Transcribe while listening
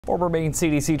Former Maine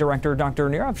CDC Director Dr.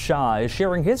 Nirav Shah is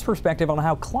sharing his perspective on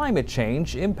how climate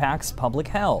change impacts public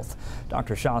health.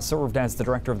 Dr. Shah served as the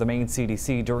director of the Maine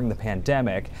CDC during the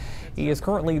pandemic. He is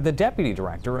currently the deputy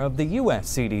director of the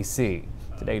U.S. CDC.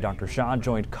 Today, Dr. Shah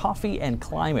joined Coffee and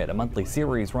Climate, a monthly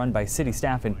series run by city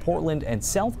staff in Portland and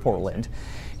South Portland.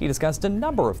 He discussed a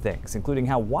number of things, including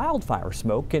how wildfire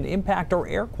smoke can impact our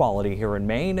air quality here in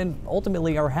Maine and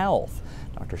ultimately our health.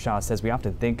 Dr. Shah says we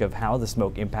often think of how the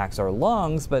smoke impacts our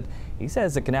lungs, but he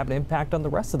says it can have an impact on the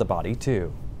rest of the body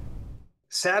too.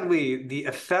 Sadly, the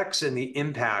effects and the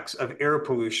impacts of air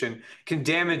pollution can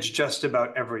damage just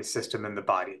about every system in the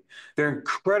body. They're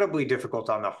incredibly difficult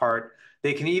on the heart.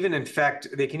 They can even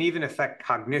affect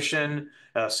cognition,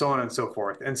 so on and so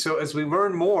forth. And so as we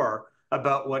learn more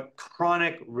about what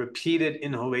chronic repeated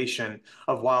inhalation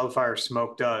of wildfire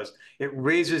smoke does, it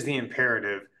raises the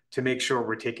imperative to make sure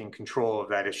we're taking control of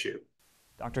that issue.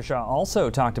 Dr. Shah also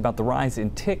talked about the rise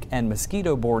in tick and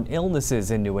mosquito-borne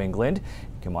illnesses in New England.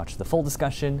 You can watch the full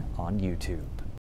discussion on YouTube.